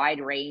with a wide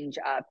range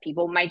of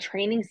people. My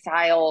training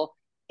style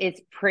is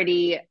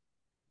pretty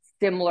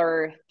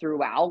similar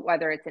throughout,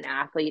 whether it's an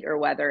athlete or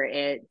whether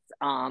it's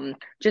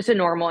just a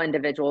normal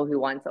individual who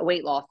wants a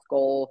weight loss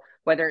goal,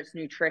 whether it's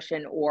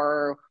nutrition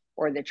or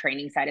the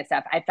training side of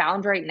stuff. I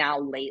found right now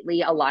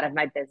lately, a lot of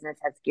my business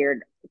has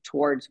geared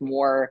towards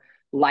more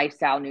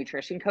lifestyle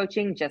nutrition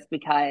coaching, just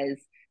because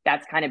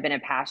that's kind of been a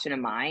passion of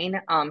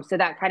mine. So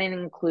that kind of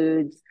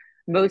includes,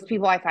 most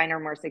people I find are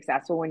more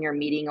successful when you're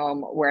meeting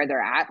them where they're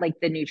at. Like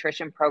the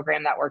nutrition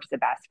program that works the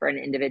best for an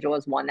individual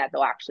is one that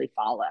they'll actually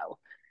follow.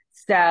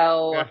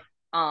 So,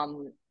 Yeah.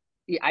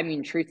 I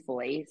mean,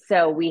 truthfully,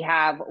 so we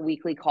have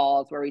weekly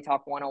calls where we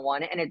talk one on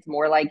one, and it's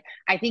more like,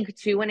 I think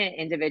too, when an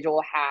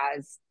individual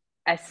has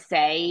a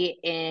say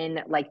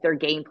in like their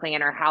game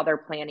plan or how they're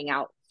planning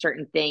out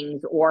certain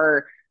things,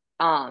 or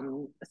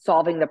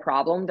solving the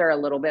problem, they're a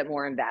little bit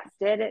more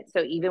invested.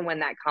 So even when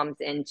that comes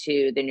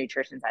into the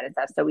nutrition side of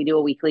stuff, so we do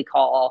a weekly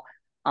call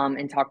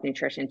and talk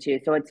nutrition too.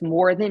 So it's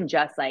more than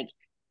just like,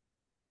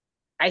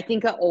 I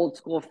think an old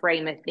school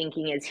frame of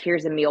thinking is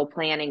here's a meal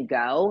plan and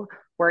go,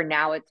 where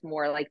now it's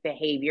more like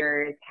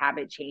behaviors,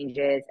 habit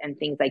changes, and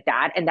things like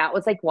that. And that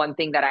was like one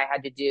thing that I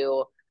had to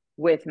do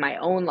with my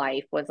own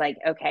life, was like,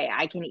 okay,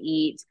 I can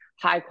eat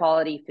high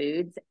quality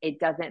foods. It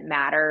doesn't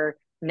matter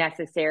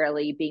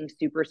necessarily being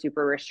super,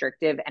 super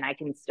restrictive, and I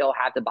can still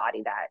have the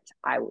body that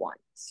I want.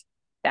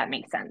 That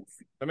makes sense.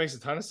 That makes a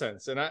ton of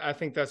sense. And I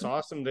think that's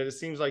awesome that it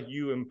seems like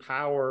you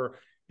empower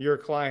your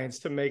clients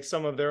to make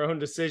some of their own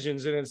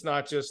decisions. And it's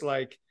not just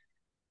like,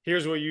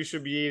 here's what you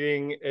should be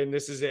eating and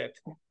this is it.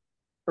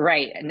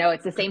 Right. No,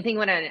 it's the same thing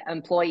when an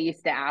employee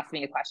used to ask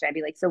me a question. I'd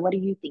be like, so what do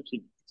you think you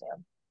need to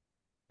do?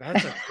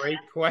 That's a great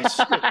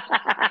question.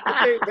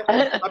 I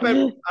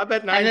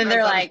bet nine and then times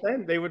they're out like,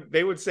 of 10,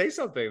 they would say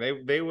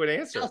something. They would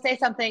answer. I'll say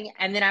something,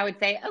 and then I would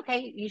say,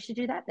 okay, you should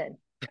do that then.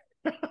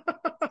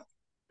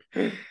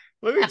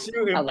 Look at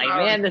you I was like,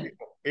 empowering man,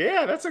 people.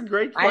 Yeah, that's a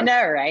great I question.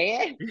 know,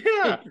 right?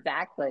 Yeah.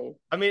 Exactly.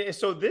 I mean,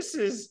 so this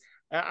is,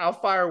 I'll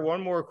fire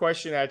one more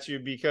question at you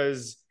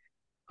because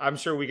I'm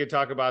sure we could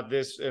talk about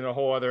this in a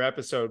whole other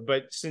episode.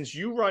 But since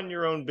you run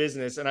your own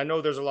business, and I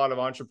know there's a lot of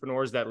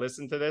entrepreneurs that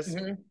listen to this,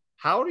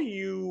 how do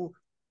you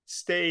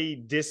stay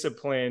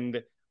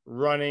disciplined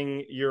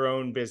running your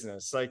own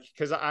business? Like,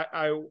 because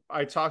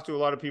I talk to a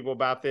lot of people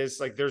about this.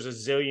 Like, there's a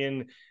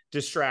zillion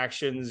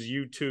distractions,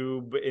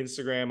 YouTube,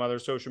 Instagram, other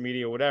social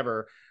media,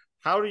 whatever.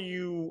 How do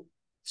you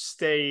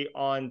stay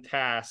on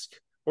task,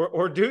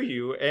 or do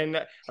you? And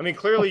I mean,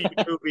 clearly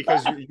you do,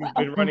 because you've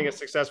been running a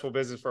successful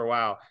business for a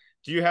while.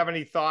 Do you have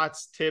any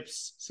thoughts,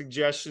 tips,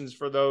 suggestions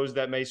for those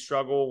that may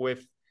struggle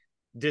with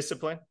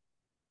discipline?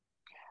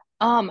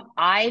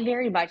 I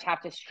very much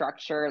have to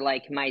structure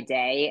like my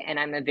day, and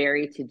I'm a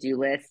very to-do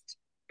list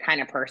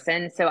kind of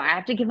person. So I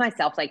have to give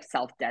myself like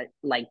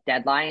like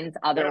deadlines. Yeah.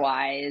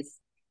 Otherwise,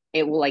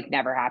 it will like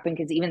never happen.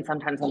 Because even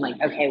sometimes I'm like,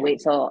 okay,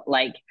 wait till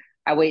like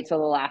I wait till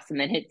the last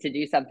minute to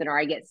do something, or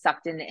I get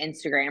sucked into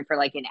Instagram for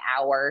like an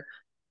hour.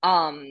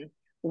 Um,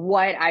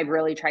 what I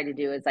really try to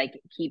do is like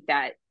keep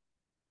that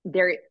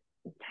there.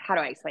 How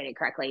do I explain it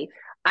correctly?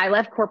 I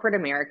left corporate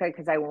America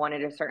because I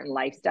wanted a certain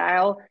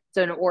lifestyle.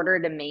 So in order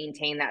to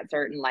maintain that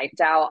certain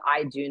lifestyle,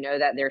 I do know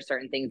that there's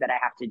certain things that I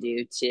have to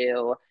do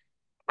to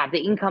have the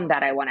income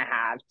that I want to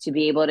have, to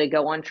be able to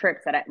go on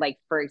trips that I like.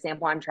 For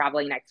example, I'm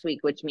traveling next week,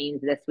 which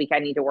means this week I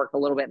need to work a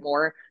little bit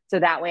more. So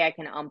that way I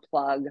can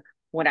unplug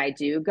when I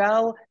do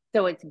go.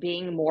 So it's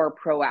being more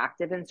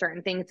proactive in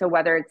certain things. So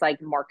whether it's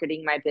like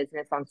marketing my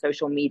business on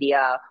social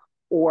media,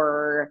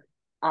 or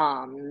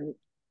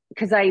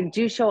because I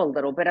do show a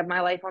little bit of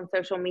my life on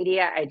social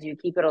media, I do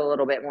keep it a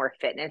little bit more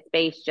fitness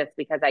based, just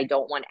because I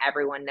don't want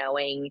everyone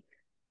knowing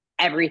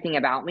everything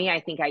about me. I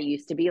think I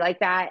used to be like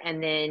that.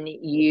 And then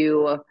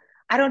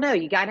I don't know,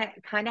 you gotta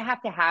kind of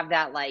have to have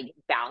that like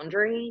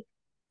boundary.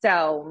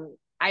 So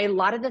a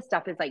lot of the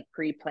stuff is like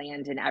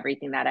pre-planned and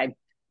everything that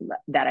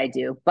I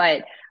do,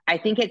 but I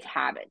think it's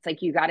habits.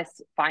 Like you got to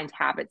find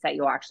habits that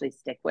you'll actually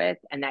stick with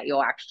and that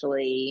you'll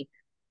actually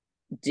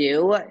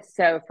do.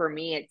 So for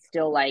me, it's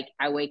still like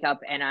I wake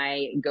up and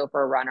I go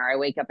for a run, or I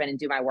wake up and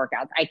do my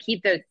workouts. I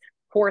keep those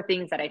core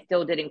things that I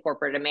still did in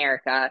corporate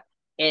America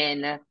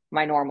in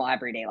my normal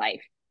everyday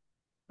life.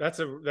 That's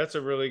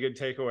a really good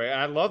takeaway.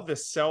 I love the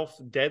self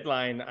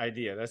deadline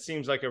idea. That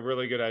seems like a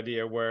really good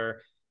idea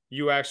where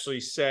you actually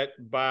set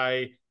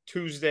by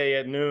Tuesday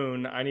at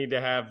noon, I need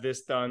to have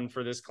this done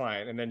for this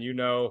client. And then,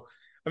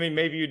 I mean,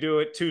 maybe you do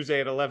it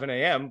Tuesday at 11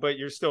 a.m., but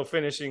you're still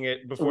finishing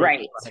it before.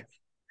 Right.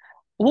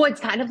 Well,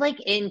 it's kind of like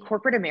in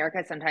corporate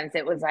America, sometimes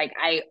it was like,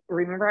 I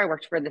remember I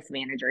worked for this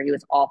manager. He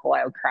was awful.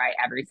 I would cry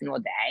every single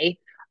day.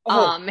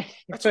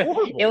 That's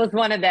horrible. It was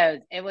one of those.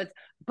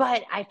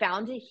 But I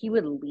found that he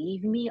would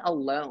leave me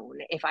alone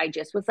if I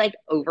just was like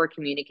over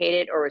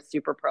communicated or was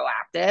super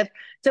proactive.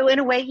 So in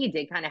a way, he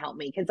did kind of help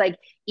me, because like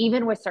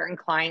even with certain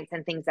clients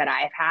and things that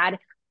I've had,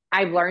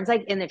 I've learned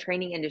like in the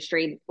training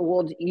industry,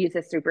 we'll use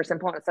this super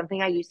simple. And it's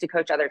something I used to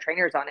coach other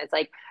trainers on. It's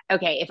like,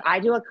 okay, if I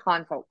do a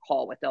consult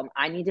call with them,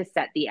 I need to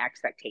set the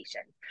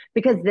expectations,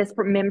 because this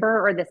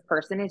member or this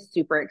person is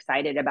super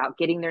excited about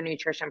getting their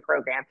nutrition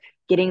program,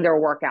 getting their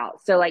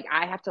workout. So like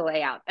I have to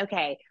lay out,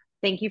 okay,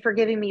 thank you for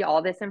giving me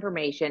all this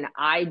information.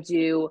 I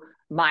do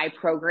my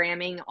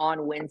programming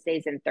on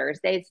Wednesdays and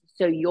Thursdays,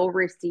 so you'll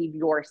receive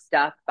your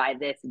stuff by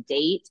this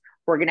date.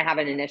 We're going to have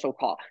an initial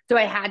call. So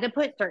I had to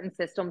put certain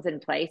systems in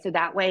place. So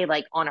that way,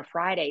 like on a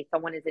Friday,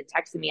 someone isn't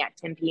texting me at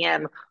 10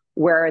 p.m.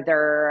 where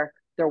their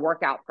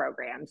workout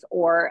programs,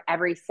 or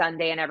every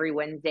Sunday and every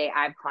Wednesday,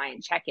 I have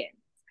client check-ins.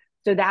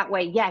 So that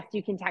way, yes,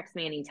 you can text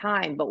me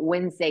anytime, but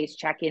Wednesday's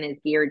check-in is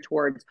geared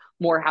towards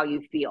more how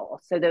you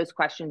feel. So those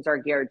questions are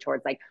geared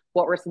towards like,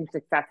 what were some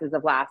successes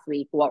of last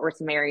week? What were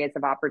some areas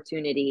of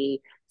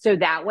opportunity? So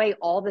that way,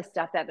 all the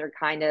stuff that they're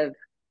kind of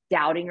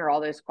doubting, or all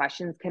those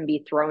questions, can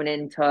be thrown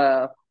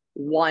into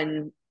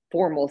one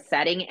formal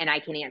setting and I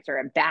can answer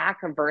it back,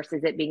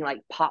 versus it being like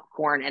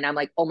popcorn and I'm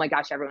like, oh my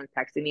gosh, everyone's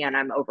texting me and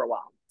I'm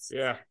overwhelmed.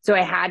 Yeah. So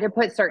I had to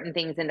put certain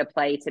things into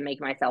play to make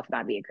myself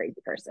not be a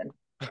crazy person.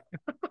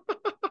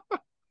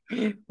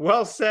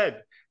 Well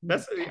said.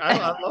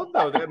 I love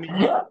though. I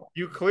mean,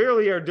 you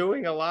clearly are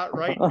doing a lot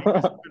right. You've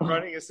been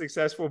running a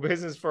successful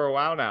business for a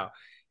while now.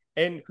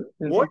 And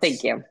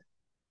thank you.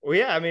 Well,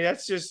 yeah, I mean,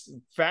 that's just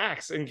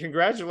facts. And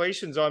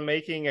congratulations on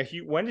making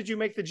when did you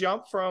make the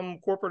jump from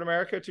corporate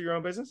America to your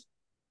own business?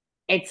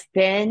 It's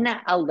been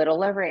a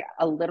little over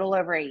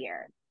a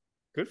year.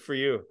 Good for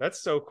you.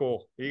 That's so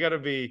cool. You got to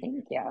be.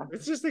 Thank you.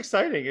 It's just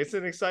exciting. It's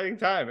an exciting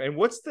time. And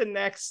what's the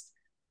next?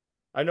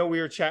 I know we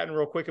were chatting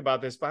real quick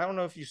about this, but I don't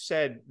know if you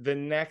said the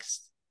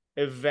next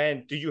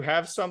event. Do you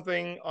have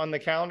something on the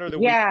calendar that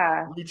we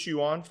can reach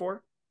you on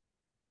for?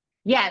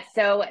 Yeah,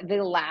 so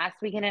the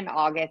last weekend in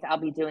August, I'll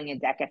be doing a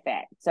DECA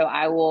Fit. So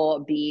I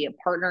will be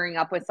partnering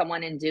up with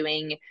someone and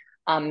doing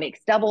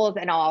mixed doubles,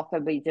 and I'll also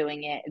be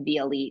doing it the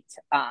elite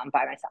by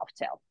myself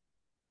too.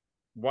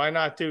 Why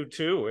not do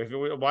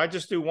two? Why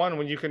just do one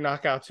when you can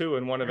knock out two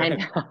in one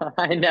event?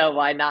 I know.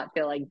 Why not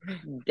feel like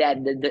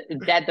dead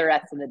the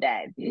rest of the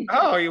day?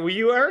 Oh, well,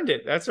 you earned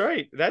it. That's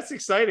right. That's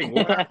exciting.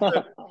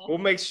 We'll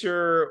make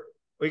sure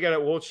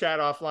we'll chat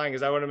offline,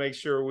 because I want to make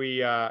sure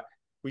we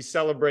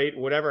celebrate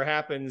whatever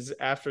happens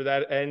after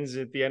that ends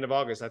at the end of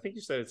August. I think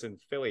you said it's in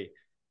Philly.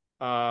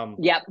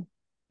 Yep.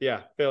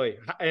 Yeah, Philly.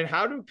 And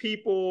how do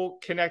people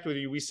connect with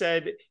you? We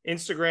said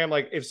Instagram,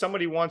 like if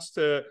somebody wants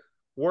to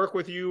work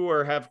with you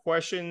or have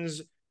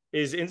questions,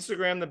 is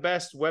Instagram the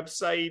best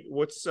website?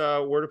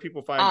 Where do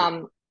people find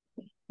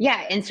you?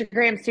 Yeah,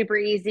 Instagram, super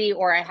easy,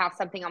 or I have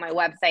something on my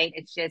website.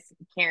 It's just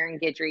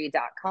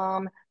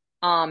KarynGuidry.com.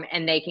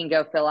 And they can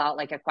go fill out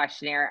like a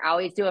questionnaire. I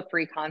always do a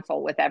free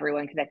consult with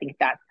everyone, because I think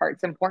that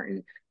part's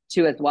important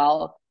too as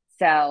well.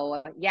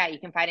 So yeah, you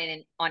can find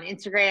it on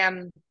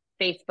Instagram,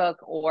 Facebook,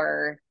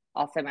 or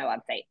also my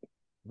website.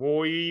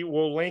 We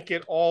will link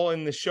it all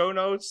in the show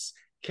notes.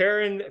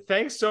 Karyn,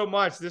 thanks so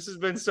much. This has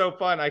been so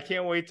fun. I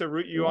can't wait to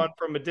root you on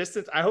from a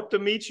distance. I hope to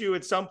meet you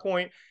at some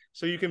point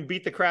so you can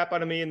beat the crap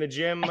out of me in the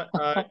gym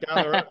down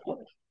the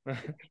road.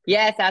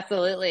 Yes,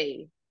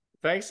 absolutely.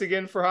 Thanks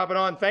again for hopping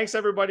on. Thanks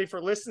everybody for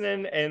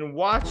listening and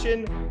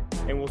watching,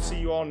 and we'll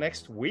see you all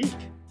next week.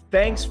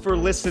 Thanks for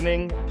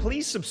listening.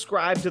 Please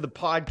subscribe to the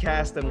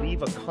podcast and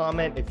leave a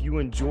comment if you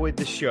enjoyed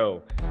the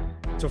show.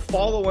 To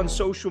follow on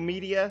social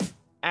media,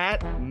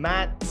 at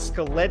Matt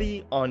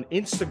Scaletti on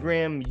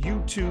Instagram,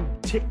 YouTube,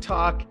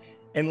 TikTok,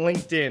 and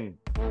LinkedIn.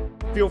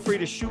 Feel free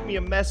to shoot me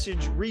a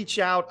message, reach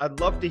out. I'd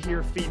love to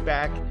hear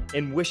feedback,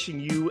 and wishing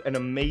you an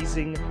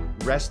amazing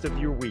rest of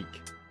your week.